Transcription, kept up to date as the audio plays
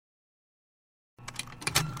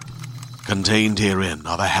Contained herein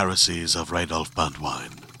are the heresies of Radolf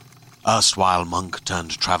Burntwine, erstwhile monk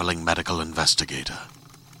turned traveling medical investigator.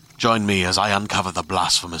 Join me as I uncover the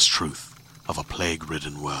blasphemous truth of a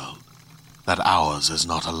plague-ridden world, that ours is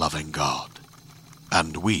not a loving God,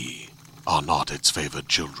 and we are not its favored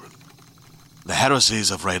children. The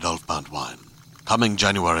heresies of Radolf Burntwine, coming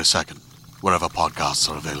January 2nd, wherever podcasts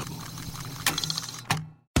are available.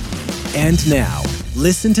 And now,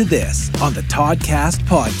 listen to this on the Toddcast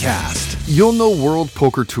podcast. You'll know World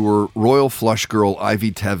Poker Tour Royal Flush girl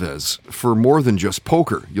Ivy Teves for more than just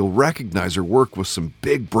poker. You'll recognize her work with some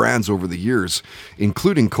big brands over the years,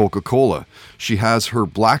 including Coca-Cola. She has her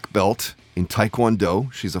black belt in Taekwondo.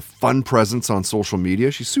 She's a fun presence on social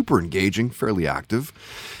media. She's super engaging, fairly active.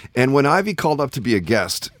 And when Ivy called up to be a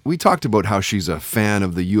guest, we talked about how she's a fan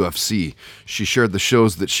of the UFC. She shared the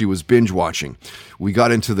shows that she was binge watching. We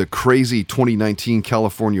got into the crazy 2019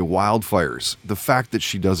 California wildfires, the fact that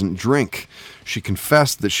she doesn't drink. She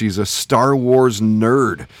confessed that she's a Star Wars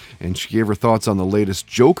nerd, and she gave her thoughts on the latest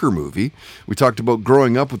Joker movie. We talked about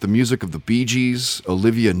growing up with the music of the Bee Gees,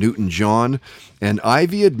 Olivia Newton-John, and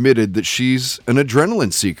Ivy admitted that she's an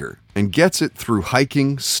adrenaline seeker and gets it through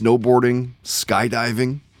hiking, snowboarding,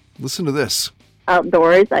 skydiving. Listen to this.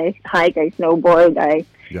 Outdoors, I hike, I snowboard, I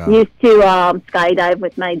used to skydive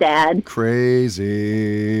with my dad.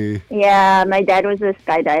 Crazy. Yeah, my dad was a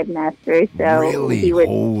skydive master, so really? he would.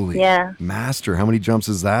 Holy master! How many jumps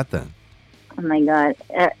is that then? Oh my God!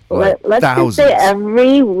 Like let's thousands. just say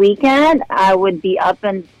every weekend I would be up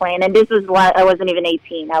and playing, and this was why I wasn't even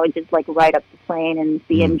 18. I would just like ride up the plane and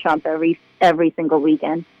see him jump every single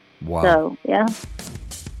weekend. Wow. So yeah.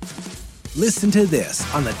 Listen to this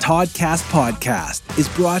on the Toddcast podcast is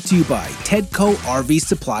brought to you by Tedco RV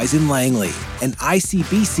Supplies in Langley, an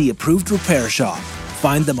ICBC-approved repair shop.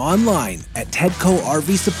 Find them online at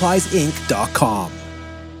tedcorvsuppliesinc.com.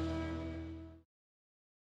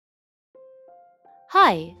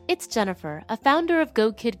 Hi, it's Jennifer, a founder of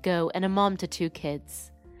Go Kid Go and a mom to 2 kids.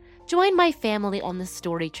 Join my family on the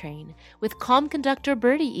story train with calm conductor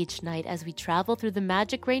Birdie each night as we travel through the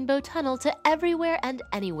magic rainbow tunnel to everywhere and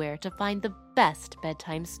anywhere to find the best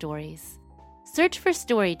bedtime stories. Search for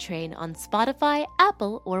Story Train on Spotify,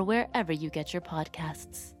 Apple, or wherever you get your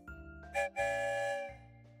podcasts.